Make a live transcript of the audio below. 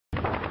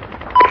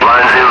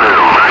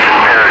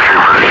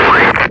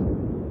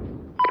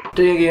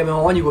Today game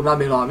on you go not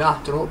be long, yeah.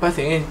 To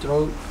passing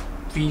to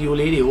video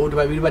lady or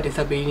by video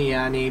disability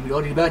and a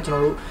beauty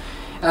bachelor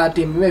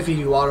team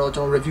video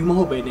or review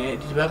more by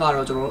it. The back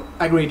are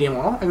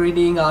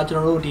aggregating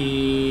general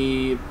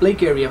the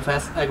Blake area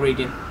fast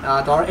aggregating.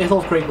 Our S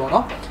of Craig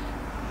Bono.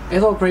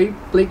 S of Craig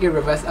Blake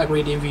area fast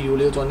aggregating video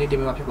little on the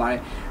team up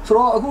by.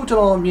 So a good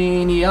on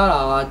being near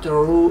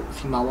General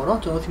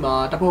Simano,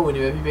 Josima, Tapo when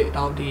you bit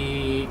down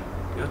the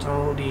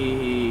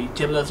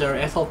Jebler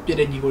S of Pied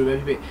you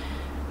will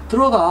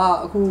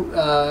Truga who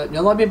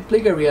never been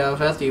Blake area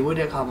fast the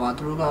would come out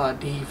through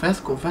the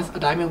fast go fast a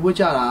diamond which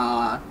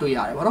are 2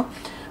 years.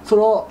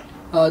 So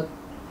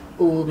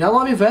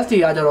never be fast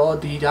the other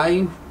the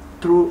dying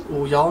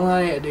through young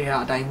they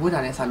are dying with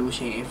a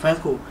solution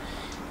fast go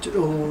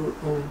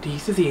the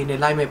city in the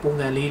lime pong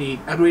and lady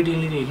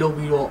agreeing low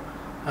below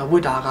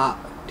would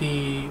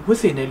the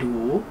within the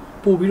loo,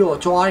 pull below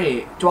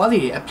joy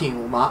a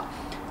ping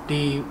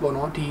the one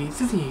of the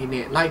city in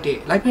it like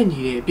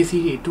penny,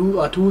 PC,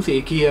 2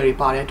 say gear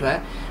repair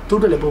to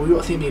the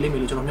level semi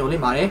limit on your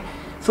limare.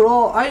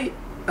 So I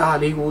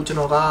Lego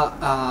Genoga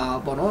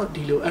Bono,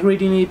 the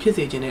agreeing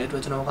passage in it,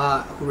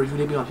 Genoga who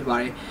reviewed me on the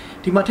barre.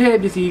 The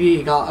Mate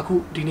PC got a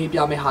cook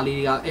dinipia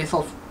mehalia, S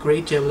of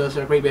great jailers,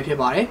 a great baby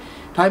barre.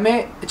 Time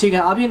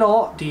chicken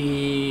abino,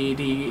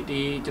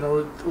 the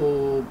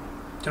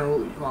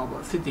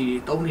general city,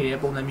 Tony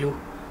upon the mule,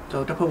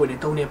 so the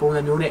poet Tony upon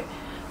the unit.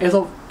 As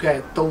of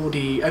get to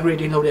the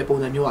agreeing load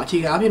upon the new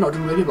chicken abino to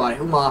everybody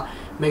whom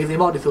makes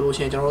about the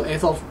solution general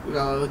as of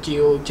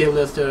geo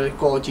jailers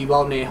called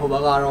Gibone,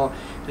 Hobagaro,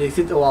 the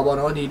sit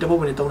over the double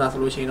when the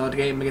solution or the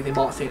game makes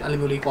about say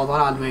alimuli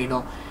Pozara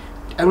Alveno.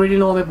 Agreeing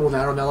load upon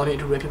the melody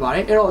to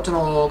everybody. Error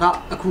general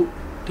got a cook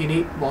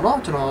tini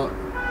bono, general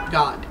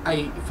got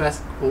a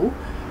fast cool.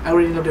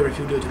 Agreeing load the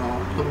refugee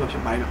general looking up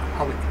your Bible.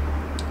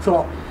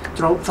 So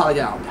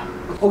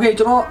okay,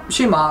 general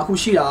Shima,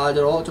 Kushia,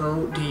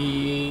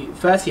 the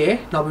first year,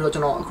 now we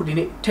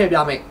couldn't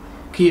tell me,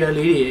 Kia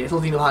lady,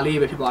 something to Hali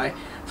with by.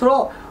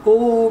 So,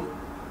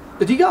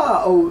 the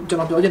Diga,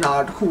 General Georgian,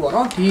 who are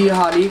not the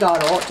Hali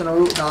got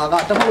General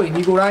got the way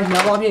you go right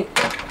now. Me.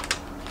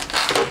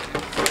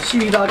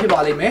 She got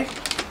Bali me.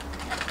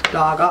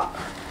 Daga,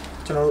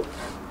 General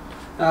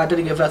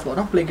taking a fast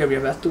one, play a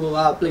fast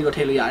to play your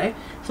tail.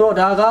 So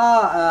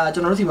Daga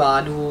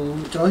Generosima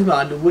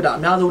do wood up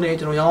now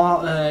donate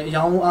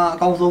young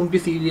council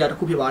PC at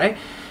Kupibare.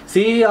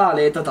 See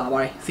later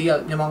Tabare, see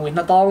among with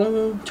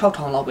Natong Chop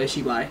Town Lobby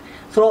she buy.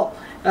 So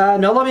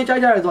now me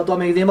charger is what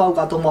make them out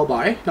got to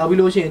mobile. Now we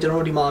lose in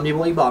general demand me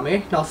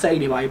bomb now say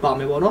the by bomb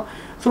bono.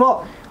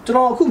 So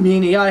General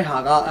Kumini I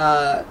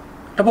haga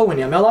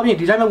Taponia, Melody,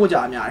 the diamond wood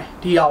jar,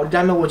 the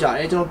diamond wood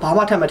jar, General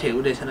Pama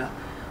Tamate this and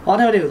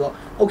whatever.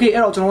 Okay,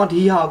 Errol General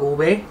the go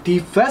the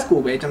first go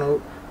away,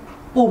 General.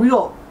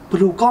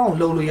 Blue gong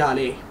low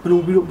yale, blue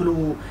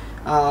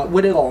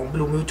with a gong,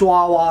 blue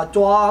jaw,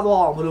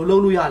 blue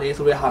low yale,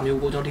 so we have you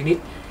go to the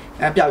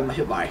and Piavi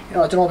must buy.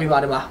 General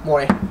Madama,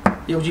 more.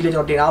 You usually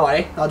don't dinner,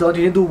 I don't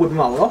do with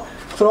Mauro.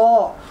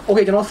 So,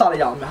 okay, General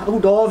Salayam, who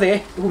does they,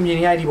 whom you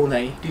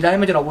need the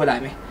diamond of what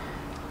I may.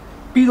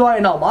 Bido I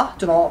know, ma,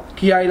 General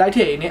Kia like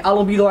it,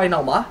 I'll be I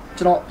know, ma,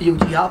 General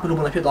UGA, blue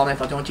on the pit on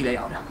for John Chile.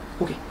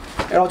 Okay,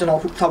 Errol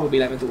General Top will be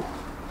like to.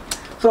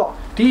 So,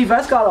 the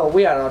first car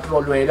we are not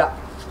already up.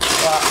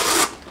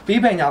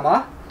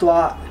 Pipanyama to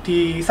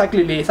the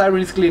cycling,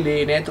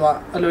 cycling, net to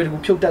a little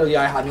pure tell you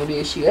I had no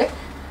issue.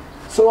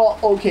 So,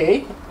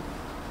 okay.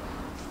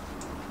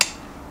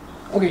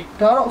 Okay,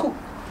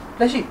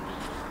 let's see.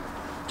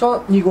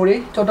 So,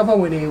 Nigori, Chotapa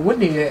when they would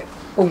need it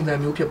on the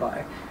new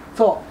buy.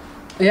 So,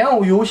 yeah,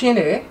 you seen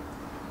it.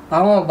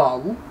 I'm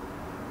about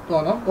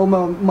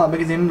my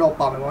magazine no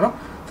palm,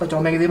 so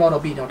John magazine out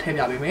of being on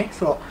Tabby.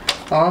 So,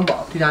 I'm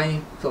about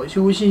design. So,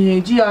 you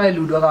see GI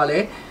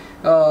Ludogale.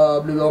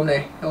 Blue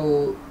omne,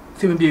 oh,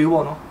 seven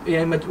beautiful,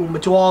 and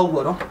mature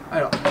water. I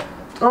don't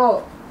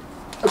know.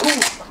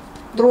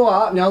 Draw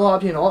up now,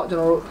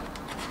 General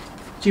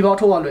Chiba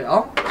to one way,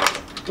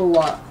 to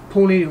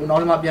pony,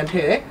 not my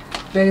biante,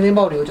 then the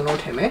body, General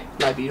Teme,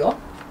 like Bido.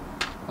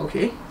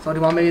 Okay, so the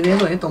one made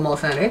into more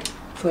sandy,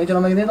 so it's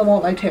not making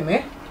more like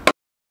Teme.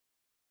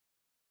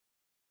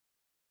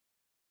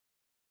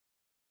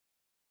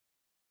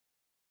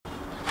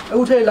 I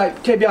would say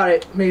like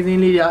KPR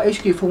amazingly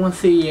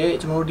HK4C,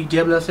 tomorrow the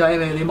Jablers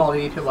and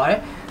body.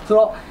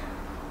 So,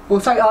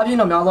 side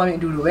argent of Melbourne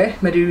to do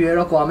it,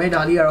 material Kwame,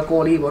 Dalia or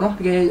Coli, one,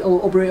 the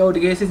operate the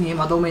cases in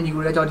Madome,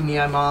 you read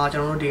near my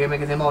general the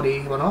magazine body,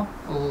 one,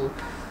 or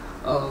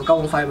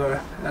carbon fiber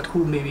that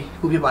could maybe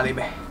could be body.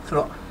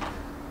 So,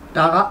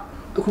 Daga,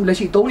 who let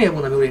you don't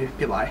even know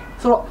it by.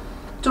 So,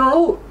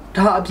 General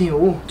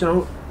Tabino,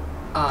 General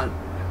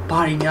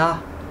Barina,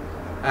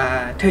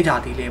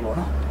 Tejati label,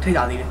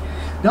 Tejati.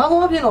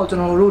 Now,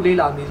 General Rudy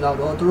Lambi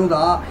Laudo,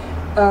 Druga,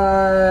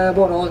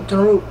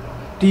 General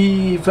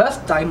the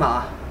first time,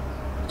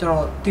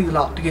 General did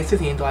not get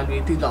sitting into I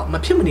did not, my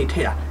chimney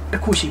tear, a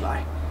cushy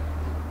by.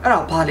 And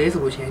our party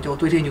solution to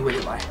 20 you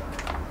will buy.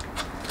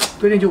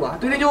 တွေးထင်း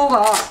ကျိုးပါတွေးထင်းကျိုး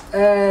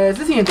ကစ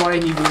စ်စင်တော်တဲ့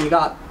ညီကူတွေက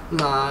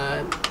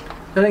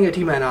လက်ငယ်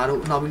ထိမှန်တာတို့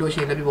နောက်ပြီးလို့ရှိ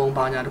ရင်လက်ပြ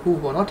ပုံပါညာတခု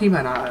ပေါ့နော်ထိမှ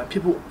န်တာဖြ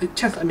စ်ဖို့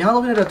chance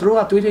အများဆုံးဖြစ်တဲ့သူတို့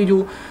ကတွေးထ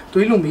င်းကျိုး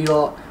တွေး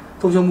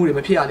လုံပြီးတော့သုံးချုံမှု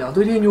တွေမဖြစ်ရကြအောင်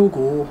တွေးထင်း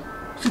ကျိုးကို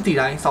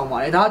စစ်တီတိုင်းစော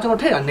င့်ပါတယ်ဒါကကျွန်တော်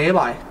ထည့်တာနဲပါ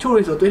တယ်ချို့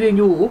တွေဆိုတွေးထင်း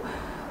ကျိုးကို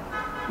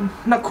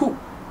နှစ်ခု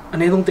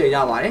အနည်းဆုံးတည်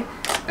ရပါတယ်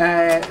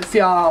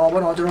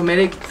ဆရာပေါ့နော်ကျွန်တော်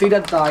medic စေးတ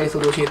တ်တာရေးဆို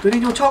လို့ရှိရင်တွေး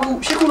ထင်းကျိုး6ခု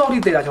8ခု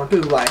လောက်ထိတည်တာ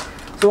ကျွန်တော်တွေ့ပြီးပါတယ်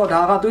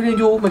ဆိုတော့ဒါကတွေးထင်း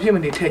ကျိုးမဖြစ်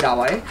မနေထ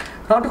ည့်ကြပါတယ်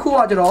နောက်တစ်ခု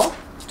ကကျွန်တော်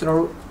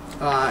တို့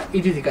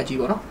ETC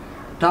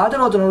ကကြီးပေါ့နော်ဒါက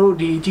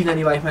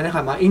ကျွန်တော်တို့ဒီကြီးစံနေပါမှန်တဲ့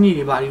ခါမှာအင်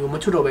ဂျီတွေပါတွေကို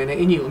မချွတ်တော့ဘဲ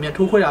နဲ့အင်ဂျီကို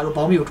အမြတ်ထိုးခွဲတာတို့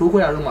ဘောင်းမီကိုထိုးခွဲ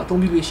တာတို့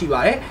မှာသုံးပြီးရှိပါ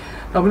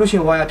တယ်နောက်ပြီးလို့ရှိရ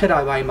င်ဝါယာဖြတ်တာ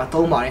တွေမှာ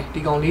သုံးပါ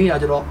တယ်ဒီကောင်လေးတွေ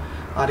ကကျွန်တော်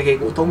တကယ်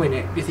ကိုအသုံး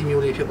ဝင်တဲ့ပစ္စ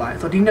ည်းမျိုးလေးဖြစ်ပါတယ်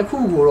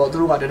ဆိုတော့ဒီနှစ်ခုကိုတော့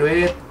တို့ကတ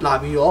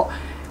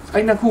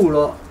တွဲလာပြီးတော့အဲ့နှစ်ခု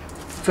ကိုတော့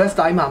first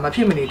time မှာမဖြ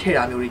စ်မနေထ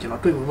ည့်တာမျိုးတွေကျွန်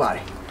တော်တွေ့မှုပါတ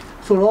ယ်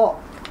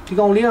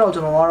ဆိုတော့ဒီကောင်လေးကတော့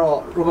ကျွန်တော်ကတော့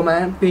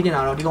recommend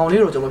ပေးနေတာတော့ဒီကောင်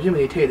လေးတော့ကျွန်တော်မဖြစ်မ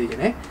နေထည့်သေးတယ်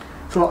ね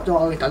ဆိုတော့ကျွန်တော်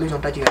ဒါလေးကျွန်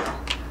တော်တက်ကြည့်လိုက်အောင်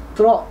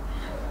ဆိုတော့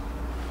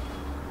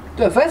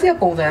first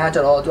ရဲ့ပုံစံ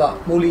ကကျတော့သူက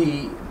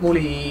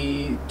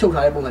မိုလီချုပ်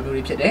ထားတဲ့ပုံစံမျိုး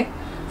တွေဖြစ်တယ်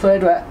ဆိုတဲ့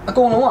အတွက်အ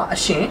ကုန်လုံးကအ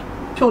ရှင်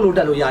ဖြုတ်လို့တ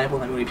က်လို့ရတဲ့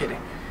ပုံစံမျိုးတွေဖြစ်တယ်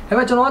ဒါပေ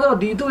မဲ့ကျွန်တော်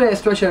ကတော့ဒီသူ့ရဲ့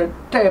structure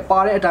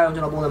တဲ့ပါတဲ့အတိုင်းကျွ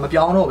န်တော်ပုံစံမ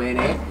ပြော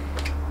င်းတော့ဘဲနဲ့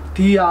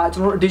ဒီဟာ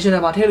ကျွန်တော်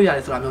additional မှာထည့်လို့ရ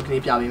တယ်ဆိုတာ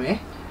မျိုးဒီနေ့ပြပေးမယ်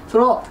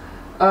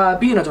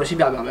ဆိုတော့ပြီးရင်တော့ကျွန်တော်ရှင်း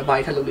ပြပြ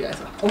မယ်ဘာတွေထည့်လို့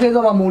ရလဲဆိုတာ okay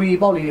ဆိုတော့မိုလီ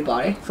ပေါက်လေး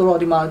တွေပါတယ်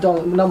ဆိုတော့ဒီမှာ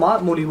ကျွန်တော်နောက်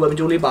မှာမိုလီ webbing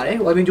ကြိုးလေးပါတယ်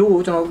webbing ကြိုးကို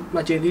ကျွန်တော်မ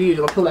ကျေသေး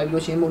လေးကျွန်တော်ဖြုတ်လိုက်ပြီး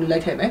လို့ရှင်းမိုလီ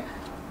လိုက်ထည့်မယ်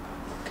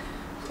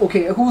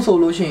okay အခုဆို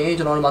လို့ရှိရင်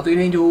ကျွန်တော်ဒီမှာသွေး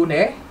ထင်း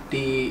ကြိုးနဲ့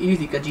ဒီ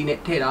EDC ကကြီးနဲ့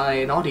ထည့်ထားတ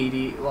ယ်เนาะဒီ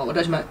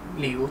attachment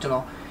လေးကို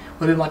ကျွန်တော်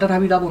web မှာတက်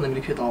ထားပြီးသား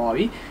ပုံစံမျိုးဖြစ်သွားပါ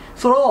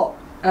ပြီဆိုတော့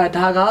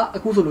ဒါကအ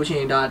ခုဆိုလို့ရှိ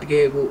ရင်ဒါတ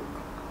ကယ်ကို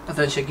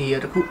essential gear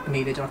တခုအနေ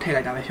နဲ့ကျွန်တော်ထည့်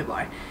လိုက်တာပဲဖြစ်ပါတ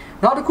ယ်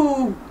နောက်တစ်ခု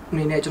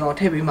အနေနဲ့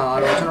ကျွန်တော်ထည့်ပေးမှာက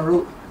တော့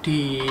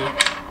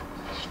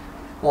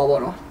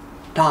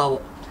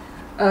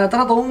ကျွန်တော်တို့ဒီပေါ့နော်ဒါပေါ့တ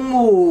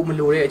ရသုံးဖို့မ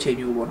လိုတဲ့အချိန်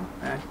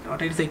မျိုးပေါ့နော်ကျွန်တော်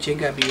တိတ်စိတ်ချ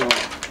င်းကပ်ပြီးတော့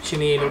ရှ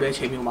င်းနေလို့တဲ့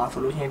အချိန်မျိုးမှာ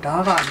ဆိုလို့ရှိ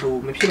ရင်ဒါက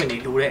လိုမဖြစ်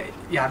မနေလိုတဲ့အ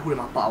ရာတစ်ခုတွေ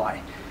မှာပါပါတယ်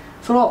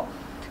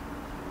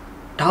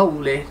ဆိုတော့ဒါကို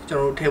လည်း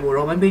ကျွန်တော်တို့ထည့်ဖို့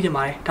Roman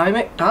ပေးချင်ပါတယ်ဒါပေ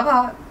မဲ့ဒါက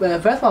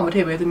vest မှာမ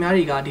ထည့်ပဲသူများ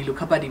တွေကဒီ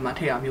လိုခပ်ပတ်ဒီမှာ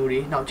ထည့်တာမျိုးတွေ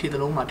နောက်ခြေ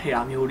သလုံးမှာထည့်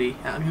တာမျိုးတွေ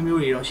အမျိုး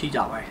မျိုးတွေတော့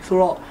ရှိကြပါတယ်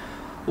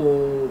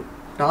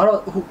ဆိုတော့ဒါကတော့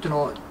အခုကျွန်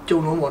တော်ကြုံ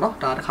လုံးပေါ့နော်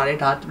ဒါတခါတ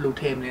ည်းဒါဘယ်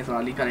လိုထည့်မလဲ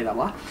ဆိုတာလိက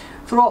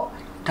လိုက်တာပါဆိုတော့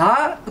ဒါ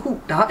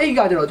အခုဒါအိတ်က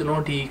ကျတော့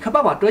ကျွန်တော်ဒီခပ်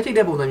ပတ်မှာတွဲချိတ်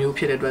တဲ့ပုံစံ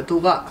မျိုးဖြစ်တဲ့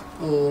အတွက်သူက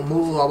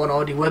မိုးပါပေါ့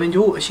နော်ဒီ webbing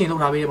ကြိုးကိုအရှင်းလု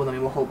ပ်ထားပေးတဲ့ပုံစံ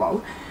မျိုးမဟုတ်ပါ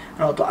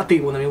ဘူးအဲ့တော့သူ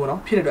အသေးပုံစံမျိုးပေါ့နော်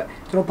ဖြစ်တဲ့အတွက်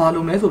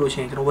ကျွန်တော်ဘာလုပ်မလဲဆိုလို့ရှိ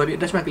ရင်ကျွန်တော် webbing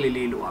attachment ကလေး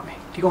လိုရ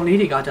မယ်ဒီကောင်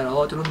လေးတွေ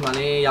ကကျတော့ကျွန်တော်ဒီမှာလ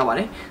ည်းရပါ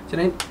တယ်ကျွန်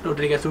တော်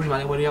dedicated storage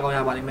မှာလည်းဝယ်ရကောင်းရ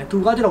ပါလိမ့်မယ်သူ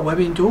ကကျတော့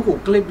webbing ကြိုးကို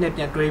clip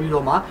နဲ့ပြန်တွဲပြီး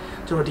တော့မှ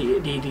ကျွန်တော်ဒီ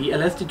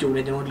elastic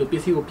ကြိုးနဲ့ကျွန်တော်ဒီလို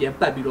ပစ္စည်းကိုပြန်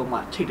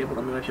ပတ်ပြီးတော့မှချိတ်တဲ့ပုံ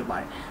စံမျိုးပဲဖြစ်ပါတ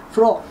ယ်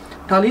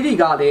ဆိုတော့ဒါလေး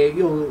တွေကလည်း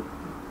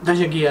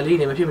tension gear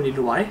လေးနဲ့မဖြစ်မနေ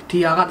လိုပါတယ်ဒီ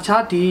ဟာကတ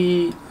ခြားဒီ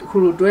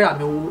အခုလို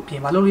တွဲတာမျိုးပြ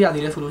င်မလုပ်လို့ရ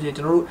သေးတယ်ဆိုလို့ရှိ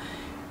ရင်ကျွန်တော်တို့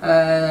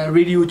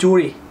radio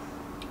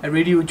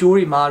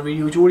ကြိုးတွေမှာ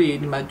radio ကြိုးတွေ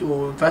ဒီမှာ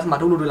vest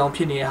မှာထုတ်လို့လောင်ဖြ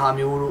စ်နေ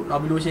တဲ့ဟာမျိုးတို့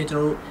နောက်ပြီးလို့ရှိရင်ကျွန်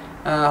တော်တို့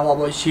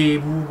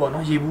ဟောပေါ့ရေဘူးပေါ့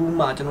နော်ရေ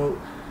ဘူးမှာ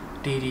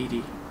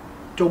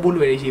ကျွန်တော်တို့ဒီကျုံးပွလွ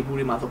ယ်ရေ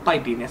ဘူးတွေမှာဆို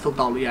pipe တွေနဲ့စုပ်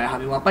တောက်လို့ရ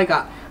တဲ့ဟာမျိုးမှာ pipe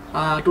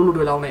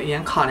ကတိုးလို့လောင်နဲ့အ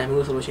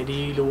ရန်ခါနေမျိုးဆိုလို့ရှိ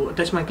ရင်ဒီလို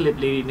attachment clip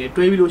လေးတွေ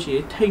နဲ့တွဲပြီးလို့ရှိရ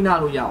င်ထိန်းထား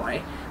လို့ရပါတယ်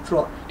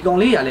ဆိုတော့ဒီကောင်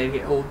လေးရလဲ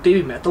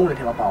တေးပြီးမယ်အသုံးနဲ့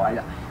ထဲ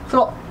မှာပါသွားကြဆို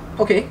တော့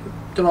okay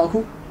ကျွန်တော်အခု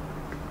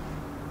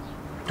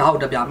ဒါ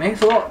ကိုတက်ပြ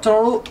မယ်ဆိုတော့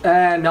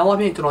ကျွန်တော်တို့များသော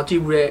အားဖြင့်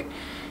ကျွန်တော်ကြည့်ဘူးတဲ့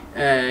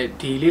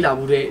ဒီ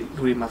လေးလာမှု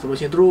တဲ့လူတွေမှာဆိုလို့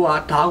ရှိရင်တို့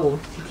ကဓာတ်ကို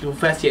ဒီ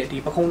vest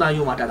ရဲ့ဒီပခုံး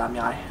သားရုံမှာတက်တာ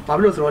များတယ်။ဘာဖြ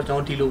စ်လို့ဆိုတော့ကျွန်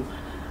တော်ဒီ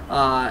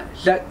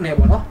လိုလက်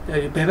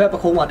နဲ့ပေါ့နော်ဘယ်ဘက်ပ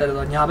ခုံးမှာတက်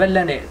တော့ညာဘက်လ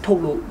က်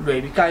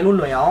နဲ့ထုတ်လို့လွယ်ပြီးကင်လို့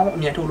လွယ်အောင်အ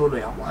မြန်ထုတ်လို့လွ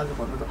ယ်အောင်ပေါ့အဲ့ဒါ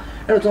ပေါ့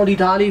ဆိုတော့အဲ့တော့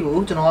ကျွန်တော်ဒီဓာတ်လေး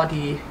ကိုကျွန်တော်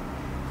ကဒီ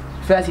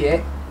vest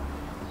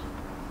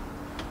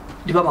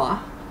ရဲ့ဒီဘက်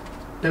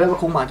မှာဘယ်ဘက်ပ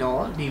ခုံးမှာကျွန်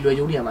တော်ဒီလွယ်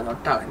ရုံးနေရာမှာကျွန်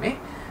တော်တက်လိုက်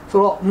မယ်ဆို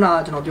တော့ခုနက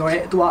ကျွန်တော်ပြောတဲ့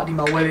သူ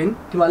ကဒီမှာ webbing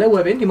ဒီမှာလည်း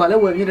webbing ဖြ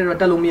စ်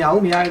တဲ့တော့တက်လို့မရ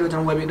ဘူးမရရတော့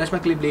ကျွန်တော် webbing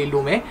attachment clip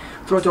လေးလို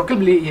မယ်ဆိုတော့ကျွန်တော်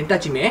clip လေးအရင်တက်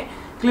ကြည့်မယ်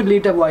clip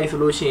လေးတက်သွားပြီဆို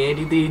လို့ရှိရင်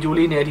ဒီတေ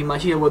ဂျိုးလေးနဲ့ဒီမှာ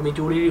ရှိတဲ့ webbing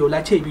ဂျိုးလေးတွေကို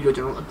လိုက်ချိတ်ပြီးတော့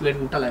ကျွန်တော်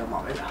လက်ကူတက်လိုက်အောင်ပါ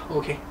ပဲဗျာ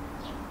okay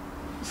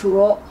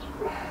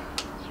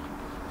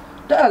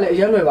ဆိုတော့တက်ရလဲအ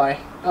ရင်လွယ်ပါတယ်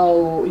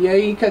အရ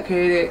င်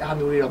ခက်ခဲတဲ့ဟာ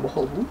မျိုးတွေတော့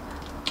မဟုတ်ဘူး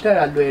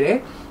တက်ရလွယ်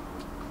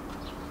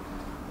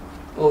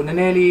တယ်န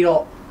ည်းနည်းလေး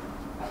တော့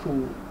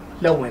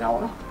လုံဝင်တာ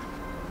ပေါ့နော်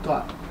သူ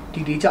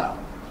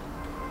ကဒီကြတော့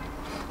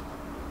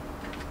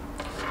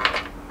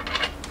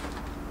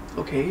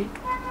okay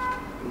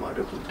ဒီ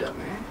မှာတော့တက်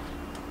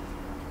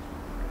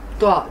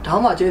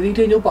မယ်တော့ဓာတ်မှာကျေး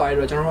သီးထိန်းချုပ်ပါရ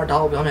တော့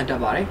ကျွန်တော်တို့ဓာတ်ကိုပြောင်းပြန်တက်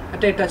ပါတယ်အ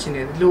တက်တက်ချင်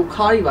တယ်ဒီလို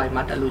ခါးတွေပါ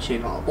မှာတက်လို့ရှိရ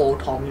င်တော့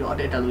အပေါ်ထောင်ပြီးတော့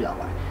အတက်တက်လို့ရ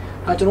ပါ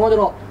တယ်အဲကျွန်တော်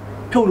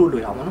ကတော့ဖြုတ်လို့လွ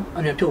ယ်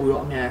အောင်ပေါ့နော်အမြန်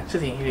ဖြုတ်ပြီးတော့အမြန်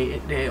စစ်စင်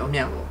လေးအမြ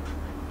န်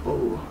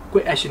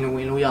quick action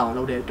ဝင်လို့ရ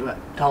အောင်လုပ်တဲ့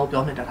အတွက်ဓာတ်ကိုပြော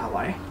င်းပြန်တက်ထားပါတ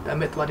ယ်ဒါပေ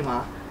မဲ့သူကဒီမှာ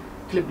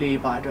clip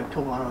လေးပါအတွက်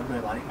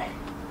ဖြုတ်သွားတော့လွယ်ပါလိမ့်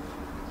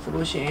မယ်ဆို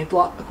လို့ရှိရင်သူ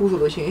ကအခု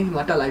ဆိုလို့ရှိ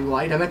ရင်ဒီမှာတက်လိုက်ပြီး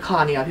သွားပြီဒါပေမဲ့ခါ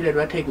နေတာဖြစ်တဲ့အ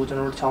တွက်ထိတ်ကိုကျွန်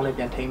တော်တို့ချောင်းလေး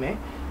ပြန်ထိမ့်မယ်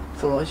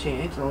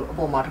ဆိုတော့ရှင်ကျွန်တော်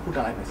အပေါ်မှာတစ်ခုတ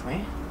က်လိုက်မယ်ဆိုရ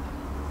င်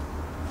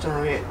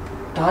ကျွန်တော်ရဲ့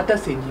ဓာတ်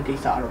တက်စင်ကြီးကိ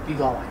စ္စကတော့ပြီး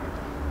သွားပါပြီ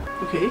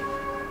။ Okay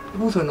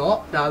အခုဆိုတော့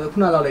ဒါ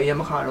ဆိုခုနကတော့လည်းရ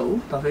မခါတော့ဘူး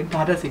ဒါဆိုရင်ဓာ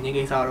တ်တက်စင်ကြီး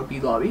ကိစ္စကတော့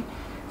ပြီးသွားပြီ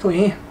။ဆိုရ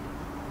င်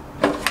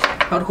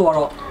နောက်တစ်ခု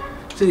ကတော့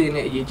စစ်စင်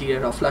နဲ့အရေးကြီးတဲ့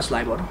တော့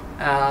flashlight ပေါ့နော်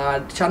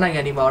တခြားနိုင်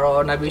ငံတွေမှာတော့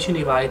navigation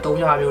တွေပါတယ်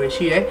300မျိုးတွေ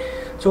ရှိတယ်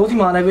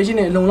ဆိုတော့ဒီမှာ navigation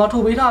တွေအလုံး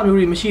လောက်ထုတ်ပေးထားမျိုး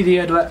တွေမရှိသေး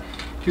တဲ့အတွက်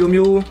ဒီ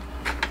လိုမျိုး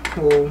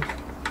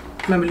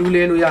ဟိုမှန်မ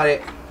လူးလဲလို့ရ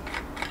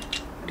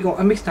တဲ့ဒီကောင်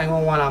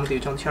MX911 လာ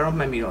မသိဘူးကျွန်တော်တခြားတော့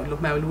မှန်ပြီးတော့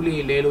မှန်မလူး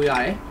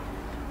လေးလဲလို့ရ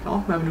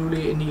တယ်နော်မှန်မ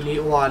လူးလေးအနီလေး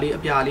ဟိုဟာလေး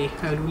အပြာ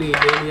လေးမှန်မလူးလေး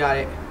လဲလို့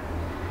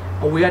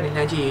ရတဲ့အဝေး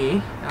ကနေလှမ်းကြည့်ရင်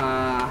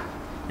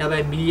ညဘ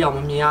က်မီးရောင်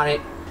မမြင်ရ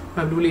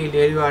တဲ့မှန်မလူးလေး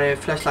လဲလို့ရတဲ့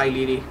flashlight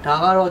လေးတွေဒါ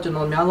ကတော့ကျွန်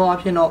တော်များသောအား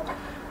ဖြ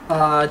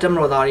င့်တော့တက်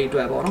မတော်သားတွေအတွ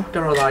က်ပေါ့နော်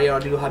တက်မတော်သားတွေ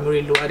ကတော့ဒီလိုဟာ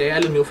မျိုးတွေလိုအပ်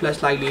တယ်အဲ့လိုမျိုး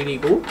flashlight လေးတွေ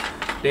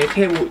ကိုလဲထ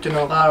ည့်ဖို့ကျွန်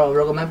တော်ကတော့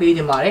recommend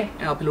ပေးချင်ပါတယ်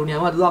အဲ့ဘယ်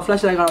လိုနေရာမှာသူက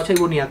flashlight ကတော့ချိန်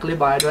ဖို့နေရာ clip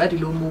ပါတဲ့အတွက်ဒီ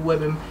လို move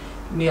web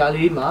နေရာ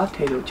လေးမှာ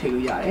ထည့်လို့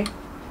ချိန်လို့ရတယ်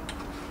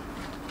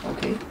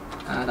okay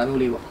ဒါ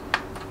မျိုးလေးပေါ့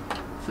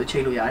ဆိုချိ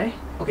န်လို့ရတယ်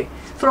okay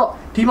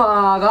ဆိုတော့ဒီမှာ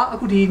ကအ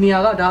ခုဒီနေရာ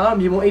ကဒါကတော့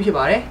မြေပုံအိတ်ဖြစ်ပါ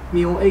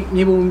တယ်မြေ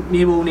ပုံအိတ်မြေ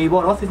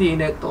ပုံနေပေါ့နော်စစ်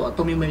စစ်နဲ့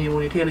သုံးမျိုးမြေ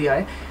ပုံတွေထည့်လို့ရတ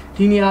ယ်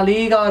ဒီနေရာ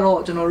လေးကတော့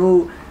ကျွန်တော်တို့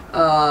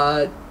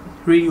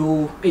radio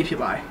 8ဖြစ်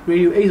ပါတယ်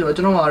radio 8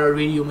ဆိုတော့ကျွန်တော်ကတော့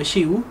radio မရှိ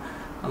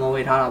ဘူးမ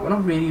ဝယ်ထားတာပေါ့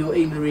နော် radio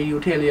 8 radio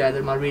ထည့်လို့ရတယ်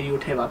ဒီမှာ radio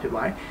ထည့်ပါဖြစ်ပါ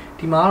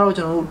တယ်ဒီမှာ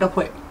ကတော့ကျွန်တော်တို့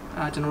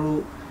တက်ဖွဲ့ကျွန်တော်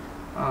တို့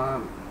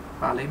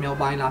ဗာလေမြောက်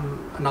ပိုင်း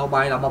လားအ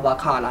နောက်ပိုင်းလား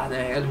မပါခလာ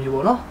တယ်အဲ့လိုမျိုး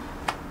ပေါ့နော်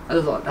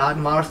အဲ့လို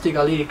ဆိုတော့ဒါဒီမှာ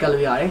sticker လေးတွေ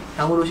ကတ်လို့ရ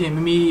တယ်နောက်လို့ရှိရင်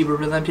မိမိ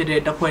represent ဖြစ်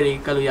တဲ့တက်ဖွဲ့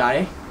တွေကတ်လို့ရတယ်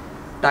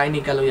တိုင်း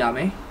တွေကတ်လို့ရမ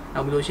ယ်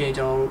နောက်ပြီးလို့ရှိ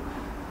ရင်ကျွန်တော်တို့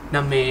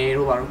နာ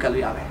မည်တို့ဘာလို့ကတ်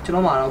လို့ရမယ်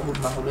ကျွန်တော်မှာတော့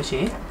အခုဒီမှာဆိုလို့ရှိ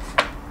ရင်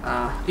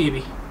AB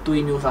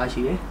သွေးမျိုးစား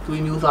ရှိတယ်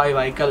သွေးမျိုးစား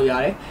တွေဘာတွေကတ်လို့ရ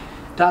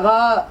တယ်ဒါက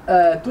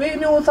သွေး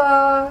မျိုးစား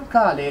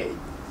ကလ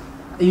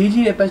ည်းအ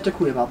ရေးကြီးတဲ့ patch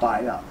တစ်ခုတွေမှာပါတ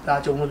ယ်ဗျဒါ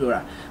ကြုံလို့ပြော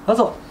တာဟုတ်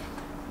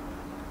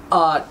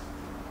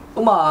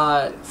ဆိုဥမာ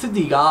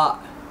စစ်တီက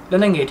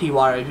လက်နဲ့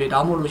ငယ်ထိသွားတယ်ဖြစ်ဒါ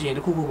မှမဟုတ်လို့ရှိ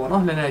ရင်တခုခုပေါ့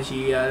နော်လက်နဲ့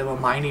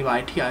ရှိမိုင်းတွေပါ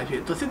ထိ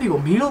ရဖြစ်သူစစ်တီ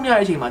ကိုမီးလို့မရ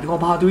တဲ့အချိန်မှာဒီ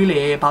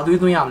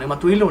ကောင်ဘာသွေးလဲဘာသွေးသွင်းရမလဲ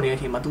မသွေးလုံနေ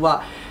တဲ့အချိန်မှာ तू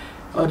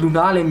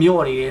ကလူနာကလည်း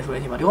မြော့နေတယ်ဆိုတဲ့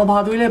အချိန်မှာဒီကောင်ဘာ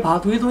သွေးလဲဘာ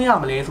သွေးသွင်းရ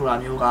မလဲဆိုတာ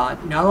မျိုးက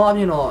များသောအားဖြ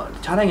င့်တော့တ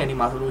ခြားနိုင်ငံတွေ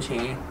မှာဆိုလို့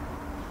ရှိရင်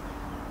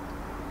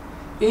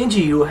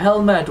အင်ဂျီတို့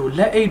helmet တို့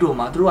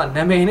လက်အိတ်တို့မှာသူတို့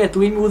ကနာမည်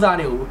နဲ့သွေးမျိုး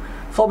စားတွေကို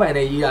software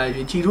နဲ့ရေးရတယ်ဖြ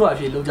စ်ကြီးတို့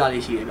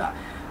အဖြစ်လုပ်ကြလေးရှိတယ်ဗျ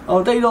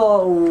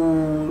ဟိုတိတ်တော့ဟို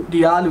ဒီ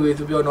အားလူတွေ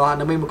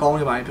ဆိုပြောတော့နမိတ်မကော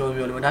င်းနေပါဘူး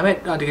ပြောလို့ဒါပေ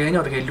မဲ့တ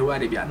ကယ်တော့တကယ်လို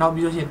အပ်တယ်ဗျ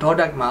နောက်ပြီးလို့ရှိရင် dot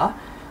tag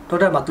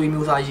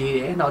မှာသွေးမျိုးစားရေး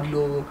တယ်နောက်ဒီ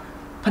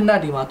လိုဖက်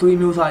နက်တွေ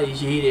မှာသွေးမျိုး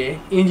စားရေး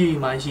တယ်အင်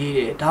ဂျီမှာရေးတ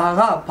ယ်ဒါ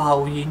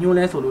ကဘာကိုရေးညွှ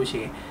န်းလဲဆိုလို့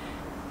ရှိရင်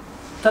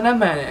တနက်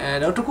မှန်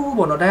တော့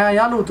တခုခုပေါ့နော်တရားရ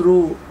လို့သူ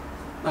တို့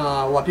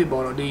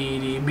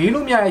ဟိုဖြစ်ပေါ်တော့ဒီမေး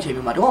လို့မရတဲ့အ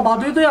ချိန်မျိုး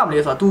မှာတော့ဘာသွေးသွင်းရမလဲ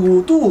ဆိုတာ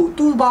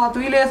तू ဘာ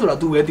သွေးလဲဆိုတာ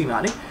तू ပဲသိ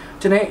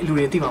မှာလေကျွန်တော်လူ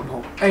တွေသိမှာ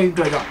မဟုတ်အဲ့ဒီ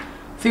အတွက်ကြောင့်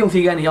စေုံ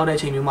စီကနေရောက်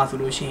တဲ့အချိန်မျိုးမှာဆို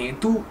လို့ရှိရင်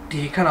तू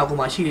ဒီခန္ဓာကိုယ်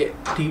မှာရှိ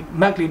တဲ့ဒီ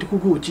map လေးတစ်ခု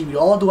ခုကိုကြည့်ပြီး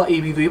တော့ तू က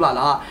AB သွေးပါ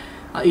လား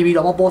AB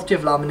တော့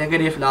positive လား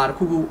negative လားတစ်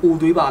ခုခု O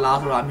သွေးပါ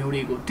လားဆိုတာ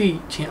မျိုးတွေ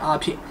ကိုသိချင်း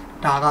အားဖြင့်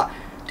ဒါ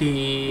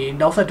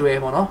ကဒီနောက်ဆက်တွဲ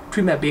ပေါ့နော်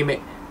treatment ပေးမဲ့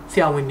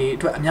ဆရာဝန်တွေအ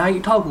တွက်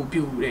အများကြီးအထောက်အကူ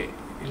ပြုတဲ့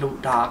လို့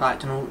ဒါ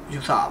ကကျွန်တော်ယူ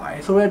ဆရပါ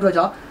တယ်ဆိုတဲ့အတွက်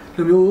ကြော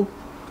င့်လူမျိုး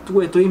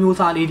သူ့ရဲ့သွေး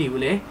မျိုးစားလေးတွေ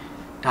ကိုလ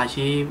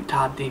ည်းဒါရေး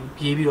ထားတင်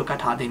ရေးပြီးတော့ကတ်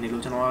ထားတင်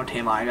တယ်လို့ကျွန်တော်တို့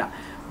ထင်ပါတယ်ဗျ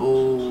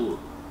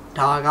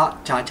ဟိုဒါက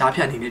ဂျားဖြ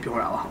တ်အနေနဲ့ပြော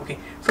တာပါโอเค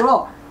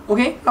ဆိုတော့โ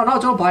อเ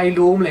คတော့ကျွန်တော်ဘာ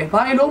လုံး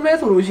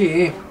မလဲဆိုလို့ရှိရ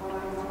င်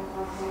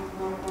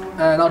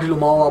တော့ဒီ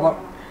လိုမောပါပေါ့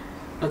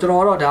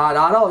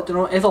ကျွန်တော်တော့ဒါတော့ကျွန်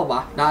တော် S ပါ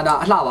ဒါ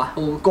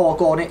အလှပါဟို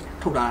ကော်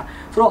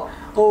နဲ့ထုတ်တာဆိုတော့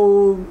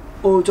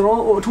ဟိုကျွန်တော်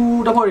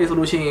အထူးတက်ဖွဲ့တွေ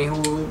ဆိုလို့ရှိ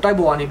ရင်ဟို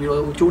တိုက်ပေါ်ကနေပြီးတော့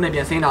ကျိုးနဲ့ပြ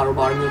န်ဆင်းတာတော့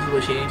ဘာလို့မျိုးဆို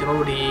လို့ရှိရင်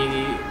ကျွန်တော်တို့ဒီ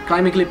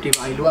climate clip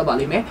တွေပါလို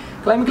အပ်ပါလိမ့်မယ်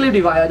climate clip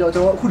တွေပါရတော့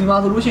ကျွန်တော်အခုဒီ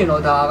မှာဆိုလို့ရှိရင်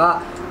တော့ဒါ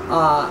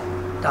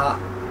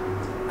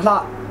ကဒါအ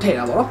လှထည့်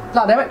တာပေါ့နော်လှ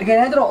ဒါပေမဲ့တကယ်တ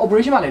မ်းကျွန်တော်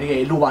operation မှာလည်းတ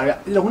ကယ်လိုပါ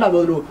တယ်ဗျခုန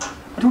ပြောလို့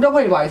အထူး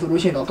တက်ဖွဲ့တွေပါ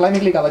ဆိုလို့ရှိရင်တော့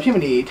climate clip ကမဖြစ်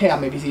မနေထည့်ရ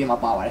မယ် PC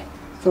မှာပါပါတယ်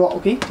ဆိုတော့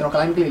okay ကျွန်တော်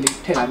climate clip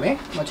လေးထည့်လိုက်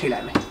မယ်မ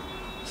ချိန်လိုက်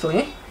မယ်ဆို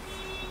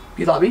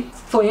ရင်ပြီးသွားပြီ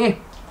ဆိုရင်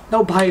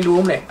တော့ဘာ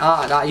လို့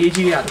မလဲဒါအ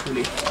ရေးကြီးတဲ့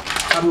တခုလေး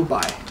အမှုပါ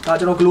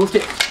တယ်ဒါကျွန်တော် glow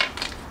stick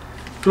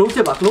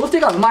ပါ glow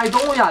stick ကမိုင်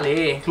သုံးလို့ရလေ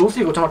glow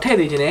stick ကိုကျွန်တော်ထည့်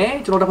နေခြင်းနဲ့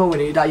ကျွန်တော်တက်ဖွဲ့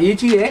ဝင်နေဒါရေး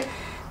ကြီး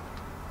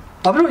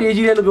တယ်ဘာဖြစ်လို့ရေး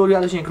ကြီးလဲလို့ပြော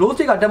ရလို့ရှိရင် glow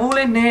stick ကတမိုး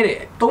လေးနဲတယ်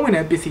အသုံးဝင်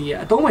တဲ့ပစ္စည်း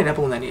အသုံးဝင်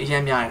တဲ့ပုံစံတွေအ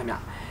များများတယ်ခင်ဗျ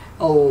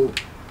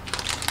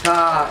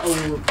ဟိုဒါဟို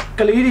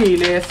ကလေး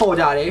တွေလ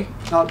ည်းစော့ကြတယ်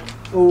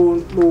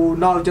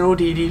နောက်နောက်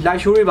ကျွန်တော်တို့ဒီ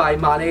live show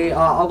တွေပါမှာလည်း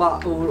အောက်က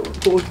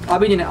ဟိုအား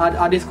ပေးနေတဲ့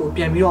artist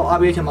ကိုပြန်ပြီးတော့အား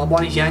ပေးချင်မှာ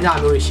ပွားနေရမ်းကြ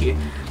မျိုးတွေရှိတယ်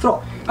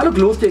ဆိုတော့အဲ့လို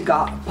glow stick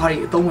ကဘာတွေ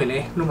အသုံးဝင်လဲ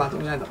လို့မှ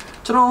သုံး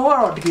ရတော့ကျွန်တော်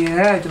ကတော့တ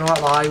ကယ်ကျွန်တော်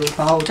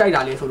ကဘာကိုကြိုက်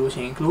တာလဲ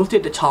ဆိုလို့ရှိရင် glow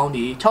stick တစ်ချောင်း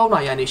ဒီ6နာ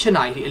ရီကနေ8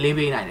နာရီထိအလေး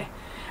ပေးနိုင်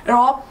တယ်အဲ့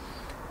တော့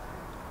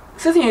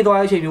စစ်စင်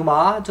ရေးသွားတဲ့အချိန်မျိုးမှာ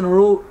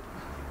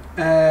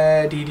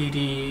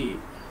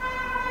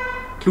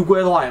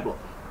ကျွန်တော်တို့ဒီလူကွဲသွား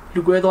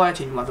တယ်ပေါ့လူကွဲသွားတဲ့အ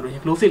ချိန်မှာဆိုလို့ရှိ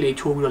ရင် glow stick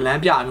လေးချိုးပြီးတော့လမ်း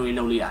ပြမျိုးလေး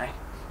လုပ်လိုက်ရ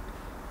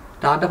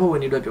တယ်ဒါတက်ဖို့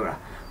ဝင်နေအတွက်ပြောတာ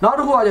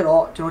နောက်တစ်ခု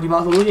ကကျတော့ကျွန်တော်ဒီ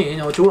မှာဆိုလို့ရှိရင်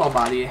ကျွန်တော်ကျိုး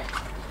အောင်ပါသေး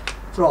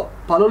တယ်ဆိုတော့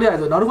ဘာလို့လဲ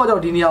ဆိုတော့နောက်တစ်ခုကကျ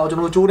တော့ဒီနေရာကိုကျွန်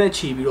တော်ကျိုးနဲ့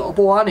ချီပြီးတော့အ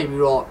ပေါ်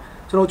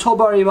ကနေပြီးတော့ကျွန်တော်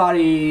chopper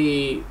တွေပါတွေ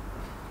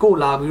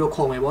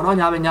ကိုလာပြီးတော့ခုံ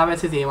မယ်ပေါ့နော်ညာဘက်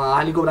စစ်စင်မှာ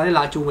helicopter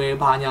နဲ့လာကျိုး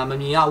မယ်ဘာညာမ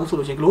မြင်ရဘူး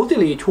ဆိုလို့ရှိရင် glow stick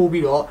လေးချိုး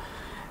ပြီးတော့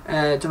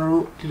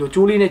ကျွန်တော်တို့ဒီလို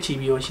ကျိုးလေးနဲ့ချီ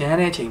ပြီးတော့ရမ်း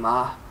တဲ့အချိန်မှာ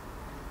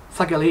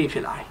circle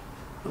လေးဖြစ်လာတယ်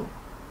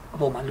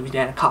အပေါ်မှာလူကြီး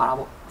တန်းခါတာ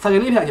ပေါ့ circle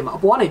လေးဖြစ်တဲ့အချိန်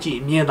မှာအပေါ်ကနေကြည့်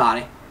မြင်တာ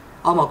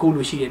တယ်အောက်မှာကိုယ်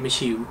လူရှိတယ်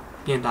မရှိ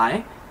ဘူးမြင်တာတ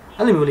ယ်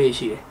အဲ့လိုမျိုးလေး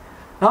ရှိတယ်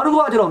နောက်တစ်ခု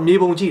ကကျတော့မြေ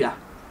ပုံကြည့်တာ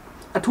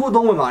ထူးအ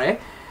သုံးဝင်ပါတယ်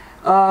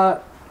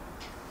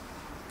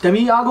ဓ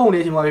မီအားကုန်နေ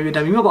အချိန်မှာဖြစ်ဓ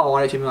မီမပါ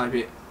သွားတဲ့အချိန်မှာဖြ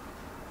စ်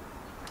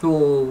ဟို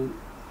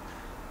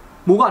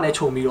မိုးကလည်း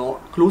ခြုံပြီးတော့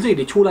glow စိတ်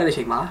တွေချိုးလိုက်တဲ့အ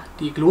ချိန်မှာ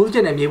ဒီ glow ချ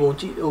က်နဲ့မြေပုံ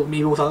ကြည့်ဟိုမြေ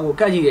ပုံဆောင်ကို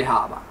ကတ်ကြည့်တဲ့ဟာ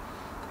ပါ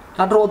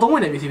ဒါတော်တော်သုံးဝ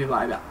င်တဲ့ပစ္စည်းဖြစ်ပါ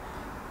တယ်ဗျ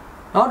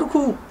နောက်တစ်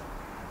ခု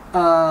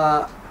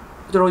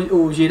ကျွန်တော်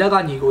ဟိုရေဓာတ်က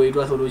ညီကိုတွေအ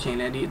တွက်ဆိုလို့ရှိရင်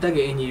လည်းဒီအသက်င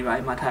ယ်အညီတွေ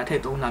မှာထားထ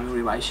ည့်သုံးတာမျိုး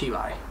တွေပါရှိ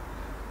ပါတယ်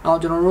နောက်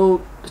ကျွန်တော်တို့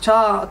တ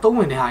ခြားအသုံးဝ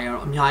င်တဲ့ဟာတွေက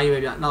တော့အများကြီးပဲ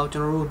ဗျနောက်ကျွ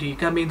န်တော်တို့ဒီ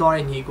camping သွား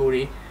တဲ့ညီကို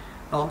တွေ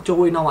နော်ကြိုး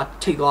ဝေးနောက်မှာ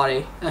ချိတ်သွားတ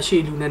ယ်အရှိ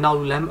လူနဲ့နောက်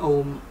လူလမ်းဟို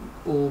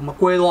မ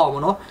ကွဲသွားအောင်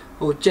ပေါ့နော်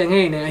ဟိုကြံ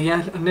ခဲ့နေအရင်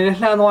နည်းနည်း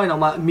လှမ်းသွားရင်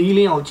တော့မှမီးလ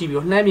င်းအောင်ကြည့်ပြီး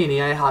တော့လှမ်းမြင်နေ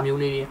ရတဲ့ဟာ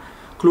မျိုးလေးတွေ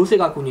glow stick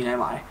ကကူညီနိုင်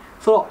ပါတယ်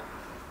ဆိုတော့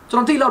ကျွန်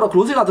တော်သိလောက်တော့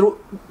glow stick ကသူတို့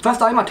first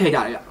time မှာထည့်ကြ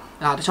တယ်ဗျ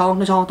တစ်ချောင်း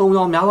နှစ်ချောင်းသုံး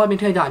ချောင်းများသွား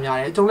ပြီးထည့်ကြများ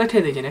တယ်ကျွန်တော်လည်းထ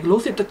ည့်နေခြင်းနဲ့ glow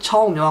stick တစ်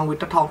ချောင်းများငွေ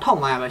1000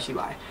 1500ပဲရှိ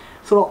ပါတယ်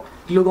ဆိုတော့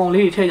ဒီလိုကောင်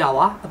လေးတွေထည့်ကြ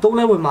ပါအသုံး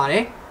လဲဝင်ပါတ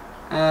ယ်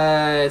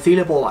ဈေးလ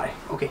ည်းပေါ်ပါတယ်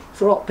โอเค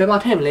ဆိုတော့ဘယ်မှာ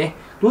ထည့်မလဲ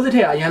glow stick ထ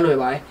ည့်ရအရန်လွယ်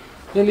ပါတယ်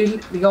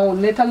ဒီကောင်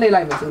နဲ့ထပ်လှည့်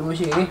လိုက်မယ်ဆိုလို့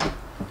ရှိရင်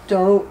ကျွ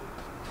န်တော်တို့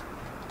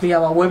နေရာ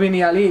မှာဝယ်ပင်နေ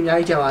ရာလေးအများ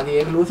ကြီးကျန်ပါသေးတ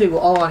ယ် glow stick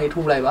ကိုအောက်ကနေ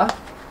ထိုးလိုက်ပါ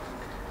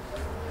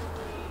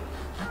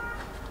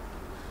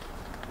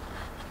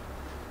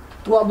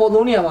သူအပေါ်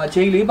သုံးနေရာမှာ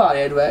ချိန်လေးပါ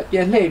တဲ့အတွက်ပြ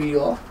န်လှည့်ပြီး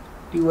တော့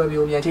ဒီဝယ်ပင်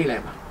ကိုပြန်ချိန်လို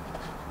က်ပါ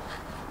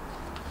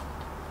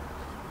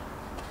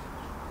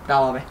ဒါ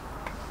ပါပဲ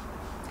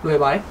လွယ်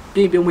ပါတယ်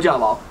ပြေးပြုံးမကြ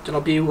ပါဘူးကျွန်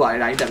တော်ပြေးဥပါတယ်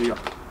ဒါကြီးတက်ပြီး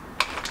တော့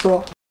ဆို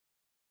တော့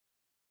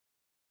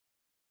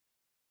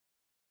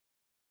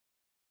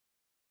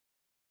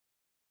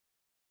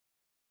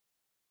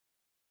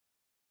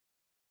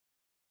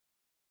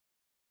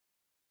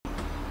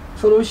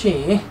ဆိုလို့ရှိ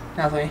ရင်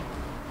ဒါဆိုရင်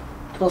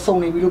တော့စုံ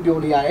နေပြီလို့ပြော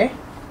နေရတယ်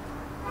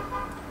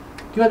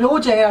ဒီမှာပြော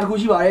ဖို့ကြံရတာတစ်ခု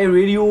ရှိပါတယ်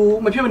ရေဒီယို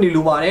မဖြစ်မနေ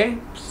လိုပါတယ်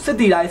စစ်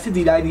တီတိုင်း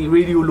ဒီ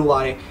ရေဒီယိုလိုပါ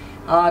တယ်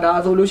ဒါ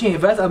ဆိုလို့ရှိရင်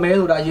vest amel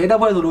ဆိုတာရဲတပ်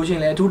ဖွဲ့ဆိုလို့ရှိရ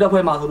င်လည်းအထူးတပ်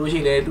ဖွဲ့မှာဆိုလို့ရှိ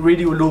ရင်လည်း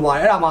radio လိုပါတ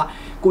ယ်အဲ့ဒါမှ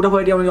ကိုတပ်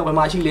ဖွဲ့တယောက်ဘယ်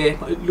မှာရှိလဲ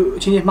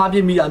အချင်းချင်းမှားပြ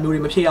စ်မိတာမျိုး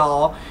တွေမဖြစ်အော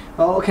င်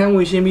အခန်းဝ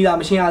င်ရှင်းမိတာ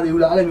မရှင်းရသေး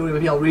ဘူးလားအဲ့လိုမျိုးတွေမ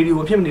ဖြစ်အောင် radio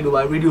မဖြစ်မနေလိုပါ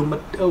တယ် radio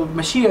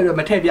မရှိရတော့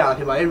မထည့်ပြတာ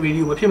ဖြစ်ပါတယ်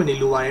radio မဖြစ်မနေ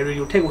လိုပါတယ်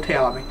radio ထည့်ကိုထည့်ရ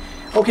ပါမယ်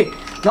okay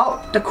နောက်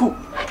တစ်ခု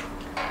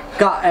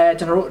က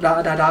ကျွန်တော်တို့ဒါ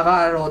က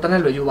တော့တန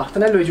က်လွယ်ကျိုးပါတ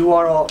နက်လွယ်ကျိုးက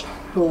တော့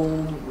ဟို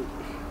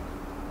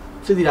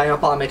စစ်တီတိုင်းက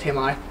ပါမယ်ထင်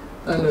ပါတယ်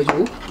တနက်လွယ်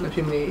ကျိုးမဖြ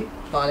စ်မနေ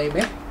ပါလိမ့်မ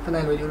ယ်တန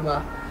က်လွယ်ကျိုးဒီမှာ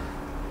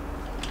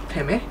ထ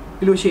ည့်မယ်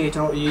ပြီးလို့ရှိရင်ကျွ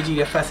န်တော်အရေးကြီး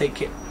တဲ့ first aid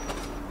kit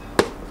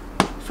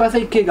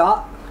က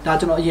ဒါ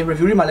ကျွန်တော်အရင်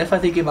review တွေမှာလည်း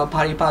first aid kit မှာ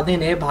ဘာတွေပါသင့်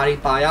တယ်ဘာတွေ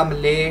ပါရမ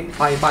လဲ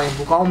ဘာတွေပါရင်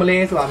ဘူးကောင်းမလဲ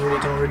ဆိုတာမျိုးတွေ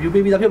ကျွန်တော် review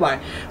ပေးပြီးသားဖြစ်ပါတယ်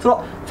ဆိုတော့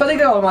first aid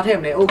kit ကဘာမှထည့်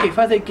မလဲ okay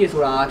first aid kit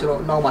ဆိုတာကျွန်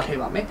တော်နောက်မှထည့်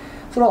ပါမယ်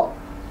ဆိုတော့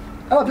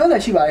အဲ့တော့ပြောစရာ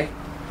ရှိပါတယ်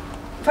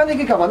first aid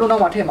kit ကဘာလို့နော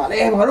က်မှထည့်မှာလဲ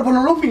ငါတို့ဘယ်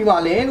လိုလုပ်ပြီးပါ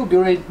လဲလို့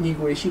ပြောတဲ့ညီ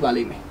ကိုတွေရှိပါ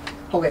လိမ့်မယ်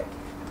ဟုတ်ကဲ့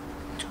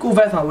ကို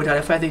vest မှာဝတ်ထား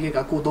တဲ့ first aid kit က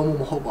ကိုသုံးဖို့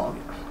မဟုတ်ပါ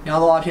ဘူးများ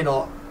သောအားဖြင့်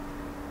တော့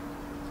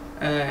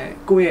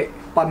ကိုရဲ့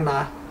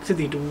partnerစစ်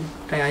တီတူ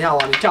တန်ရာရ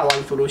သွားပြီကြာသွား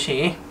ပြီဆိုလို့ရှိ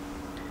ရင်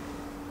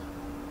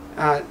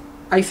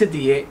အဲ့စစ်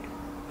တီရဲ့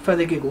first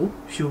aid kit ကို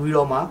ယူပြီး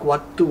တော့မှကိုက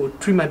သူ့ကို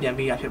treatment ပြန်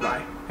ပေးရဖြစ်ပါတ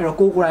ယ်အဲ့တော့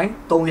ကိုယ်တိုင်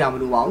သုံးရမ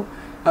လို့ပါဘူး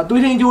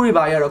သွေးထင်းကျိုးတွေ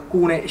ပါရတော့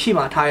ကိုယ်နဲ့အရှိ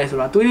မှထားရဲဆို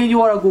တာသွေးထင်း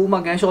ကျိုးကတော့ကိုယ်မှ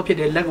ကန်ရှော့ဖြစ်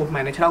တယ်လက်ကိုမှ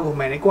န်တယ်ခြေထောက်ကို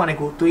မှန်တယ်ကိုယ်ကနေ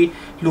ကိုယ်သွေး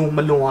လုံမ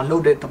လုံအောင်လု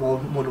ပ်တဲ့သဘော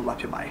မို့လို့ပါ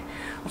ဖြစ်ပါတယ်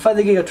first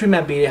aid kit က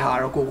treatment ပေးတဲ့ဟာက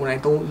တော့ကိုယ်တို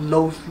င်သုံး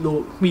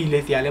လို့မိလဲ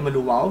စရာလည်းမ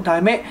လိုပါဘူးဒါ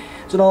ပေမဲ့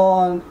ကျွန်တော်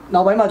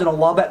နောက်ပိုင်းမှာကျွန်တော်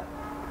warbet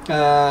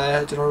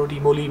ကျွန်တော်တို့ဒီ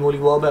moly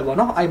warbet ပေါ့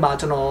နော်အဲ့မှာ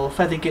ကျွန်တော်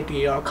first aid kit တွေ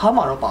ရောခါ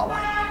မှာတော့ပါပါ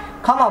တယ်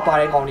ခါမှာပါ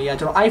တဲ့ကောင်တွေက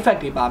ကျွန်တော် eye fact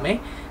တွေပါမယ်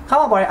ခါ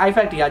မှာပါတဲ့ eye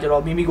fact တွေကကျွန်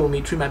တော်မိမိကိုမိ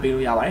treatment ပေး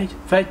လို့ရပါတယ်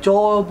vet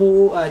ကြော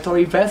ဖို့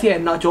sorry vet ရဲ့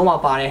နောက်ကြောမှာ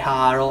ပါတဲ့ဟာ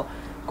ကတော့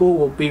ကို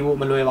ကိုပေးဖို့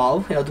မလွယ်ပါ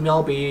ဘူးအဲ့တော့သူများ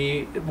ကိုပေး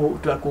ဖို့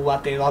အတွက်ကိုက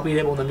တင်သွားပေး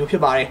တဲ့ပုံစံမျိုးဖြ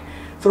စ်ပါတယ်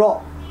ဆိုတော့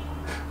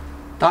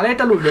ဒါလည်း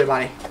တက်လို့လွယ်ပါ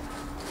တယ်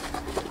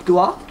သူ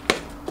က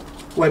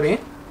ဝယ်ပင်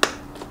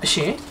အရှ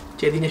င်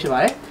ကျေးဇူးတင်ဖြစ်ပါ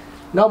တယ်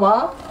နောက်မှာ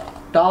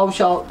တောက်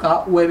လျှောက်က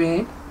ဝယ်ပင်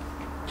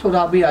ချုပ်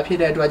ထားပေးတာဖြစ်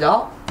တဲ့အတွက်ကြော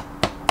င့်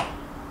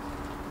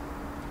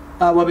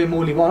ဝယ်ပင်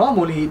မိုလီပေါ့နော်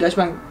မိုလီ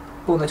attachment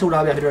ပုံစံချုပ်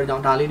ထားပေးတာဖြစ်တဲ့အတွက်ကြော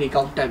င့်ဒါလေးတွေ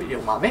ကောက်တက်ပြီး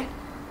ရုံပါပဲ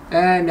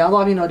များသော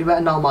အားဖြင့်တော့ဒီဘက်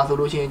အနောက်မှာဆို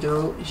လို့ရှိရင်ကျွန်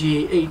တော်တို့ရေ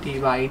အိတ်တွေ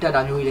ပါတက်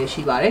တာမျိုးကြီးလည်း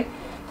ရှိပါတယ်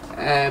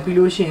ပြီး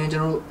လို့ရှိရင်ကျွ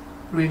န်တော်တို့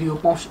radio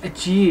punch အ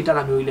ကြီးတွေတက်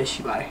တာမျိုးကြီးလည်း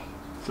ရှိပါတယ်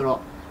ဆိုတော့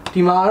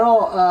ဒီမှာ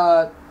တော့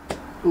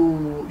ဟို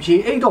ရေ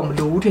အိတ်တော့မ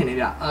လိုဘူးထင်တယ်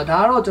ဗျဒါ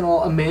ကတော့ကျွန်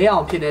တော်အမဲအော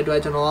င်ဖြစ်တဲ့အတွက်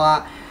ကျွန်တော်က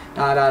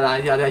ဒါ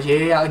ရဲ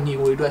ရညီ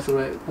ကိုတွေအတွက်ဆို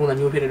တော့ပုံစံ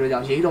မျိုးဖြစ်တဲ့အတွက်ကြော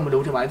င့်ရေတော့မ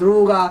လိုထင်ပါတယ်သူ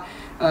တို့က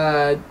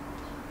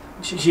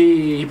ရေ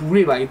ဘူး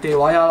တွေပါတဲ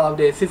ဝါရလောက်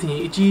တဲ့စစ်စင်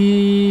အ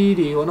ကြီး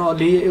တွေပေါ့နော်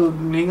4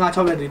 5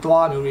 6ရက်တွေ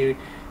သွားမျိုးတွေ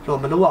တော့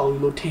မလုပ်ရ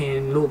ဘူးလို့ထင်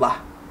လို့ပါ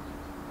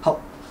ဟုတ်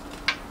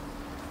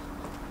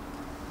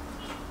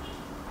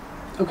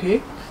okay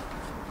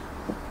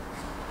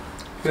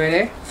ရွေးတ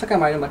ယ်စက္က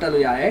န့်ပိုင်းတော့မတက်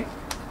လို့ရတယ်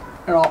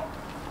အဲ့တော့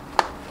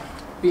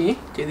ပြီးရင်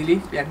ကျေးဇူးလေး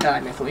ပြန်တက်လို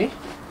က်မယ်ဆိုရင်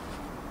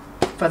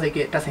first aid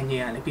kit တက်ဆင်ခြ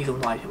င်းရတယ်ပြီးဆုံး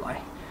သွားပြီဖြစ်ပါတ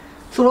ယ်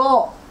ဆိုတော့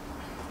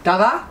ဒါ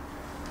က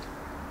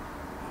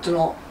ကျွန်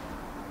တော်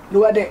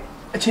လိုအပ်တဲ့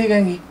အခြေခံ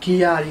ကြီး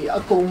gear တွေ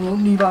အကုန်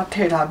လုံးနှီးပါထ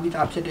ည့်ထားပြီး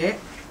သားဖြစ်တဲ့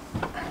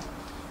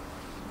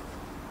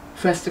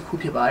first တစ်ခု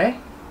ဖြစ်ပါတယ်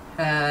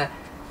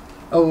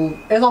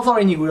ဟို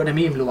sorry ညီကိုတော့တ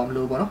မီးမလို့ပါမ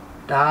လို့ပေါ့နော်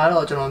ဒါက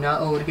တော့ကျွန်တော်များ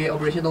ဟိုတကယ်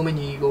operation သုံးမဲ့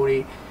ညီကိုတွေ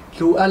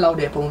လိုအပ်လောက်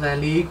တဲ့ပုံစံ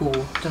လေးကို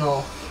ကျွန်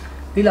တော်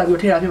လေ့လာပြီး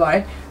ထည့်တာဖြစ်ပါတ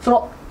ယ်ဆို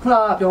တော့ခုန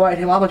ပြောရတဲ့အ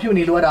ချိန်မှာမဖြစ်မ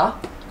နေလိုအပ်တာ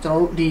ကျွန်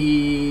တော်တို့ဒီ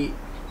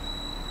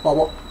ဟော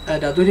ပေါ့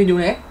ဒါသွေးချင်း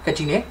ကျုံးနဲ့က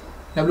ချီနဲ့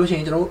နောက်လို့ရှိရ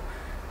င်ကျွန်တော်တို့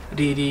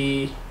ဒီ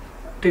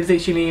တိတ်စိ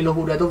တ်ရှင်းလင်းလို့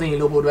ဖို့အတွက်တုံးတင်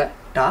လို့ဖို့အတွက်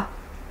ဒါ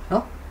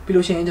နော်ပြီး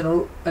လို့ရှိရင်ကျွန်တော်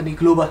တို့ဒီ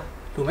global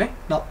လို့မယ်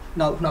နောက်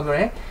ခုနပြော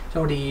ရဲကျွ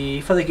န်တော်ဒီ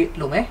physics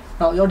လို့မယ်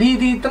နောက်ဒီ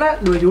တနက်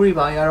လွယ်ကျိုးတွေ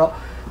ပါရတော့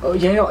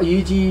ရန်ရောအ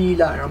ရေးကြီး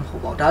လာတော့မဟု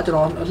တ်ပါဘူးဒါကျွန်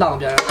တော်လှအောင်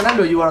ပြရတနက်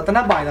လွယ်ကျိုးကတော့တန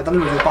က်ပိုင်းလားတနက်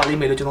လွယ်ကျိုးပါလိမ့်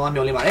မယ်လို့ကျွန်တော်က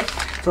မျှော်လင့်ပါတယ်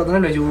ဆိုတော့တန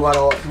က်လွယ်ကျိုးက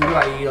တော့ဒီလို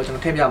ပါကြီးတော့ကျွန်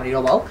တော်ထည့်ပြမနေ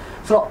တော့ပါဘူး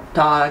ဆိုတော့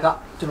ဒါက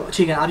ကျွန်တော်အ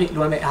ခြေခံအဖြစ်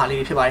လိုအပ်မယ့်အားလေး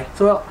တွေဖြစ်ပါတယ်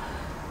ဆိုတော့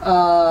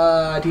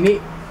ဒီနေ့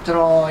ကျွန်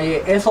တော်ရဲ့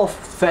Airsoft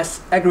Fest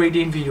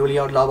upgrading video လေး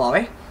ရောက်လာပါ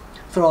ပဲ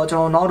ဆိုတော့ကျွ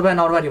န်တော်နောက်တစ်ပ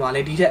တ်ဒီမှာလ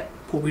ည်းဒီထက်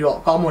ပို့ပြီးတော့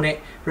အကောင်းမွန်တဲ့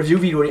review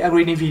video တွေ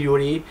upgrading video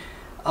တွေ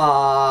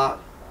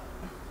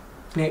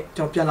နဲ့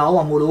ကျွန်တော်ပြန်လာ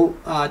အောင်မို့လို့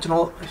ကျွန်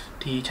တော်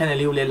ဒီ channel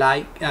လေးကိုလည်း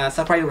like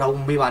subscribe လုပ်ထား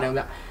ဖို့မမေ့ပါနဲ့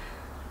ဗျ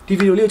ဒီ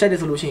video လေးကိုကြိုက်တယ်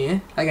ဆိုလို့ရှိရင်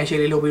like and share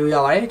လေးလုပ်ပေးလို့ရ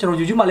ပါတယ်ကျွန်တော်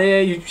YouTube မှာလည်း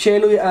share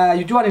လို့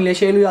YouTube ကနေလည်း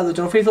share လို့ရဆို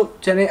ကျွန်တော် Facebook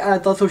channel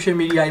social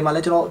media တွေမှာလ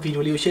ည်းကျွန်တော် video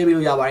လေးကို share ပေး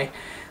လို့ရပါတယ်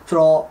ဆို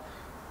တော့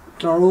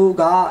ကျွန်တော်တို့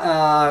က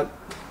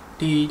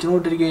ဒီကျွန်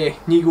တော်တို့တကယ်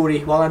ညီကိုတွေ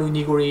ဝါကန်လူ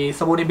ညီကိုတွေ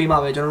supporting ပေးမှာ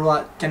ပဲကျွန်တော်တို့က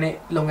channel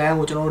လုပ်ငန်း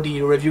ကိုကျွန်တော်တို့ဒီ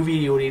review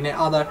video တွေနဲ့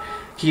other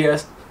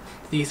gears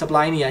ဒီ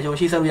supply နေရာကျွန်တော်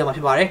ရှေ့ဆက်လို့ရမှာ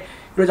ဖြစ်ပါတယ်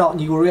ပြီးတော့ကြောင့်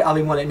ညီကိုတွေအား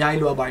ပေးမှလည်းအများ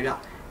ကြီးလိုအပ်ပါတယ်ဗျ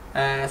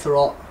ဆို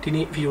တော့ဒီ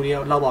နေ့ video လေး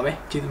တော့လောက်ပါပဲ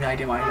ကျေးဇူးအများကြီး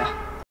တင်ပါတယ်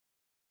ဗျာ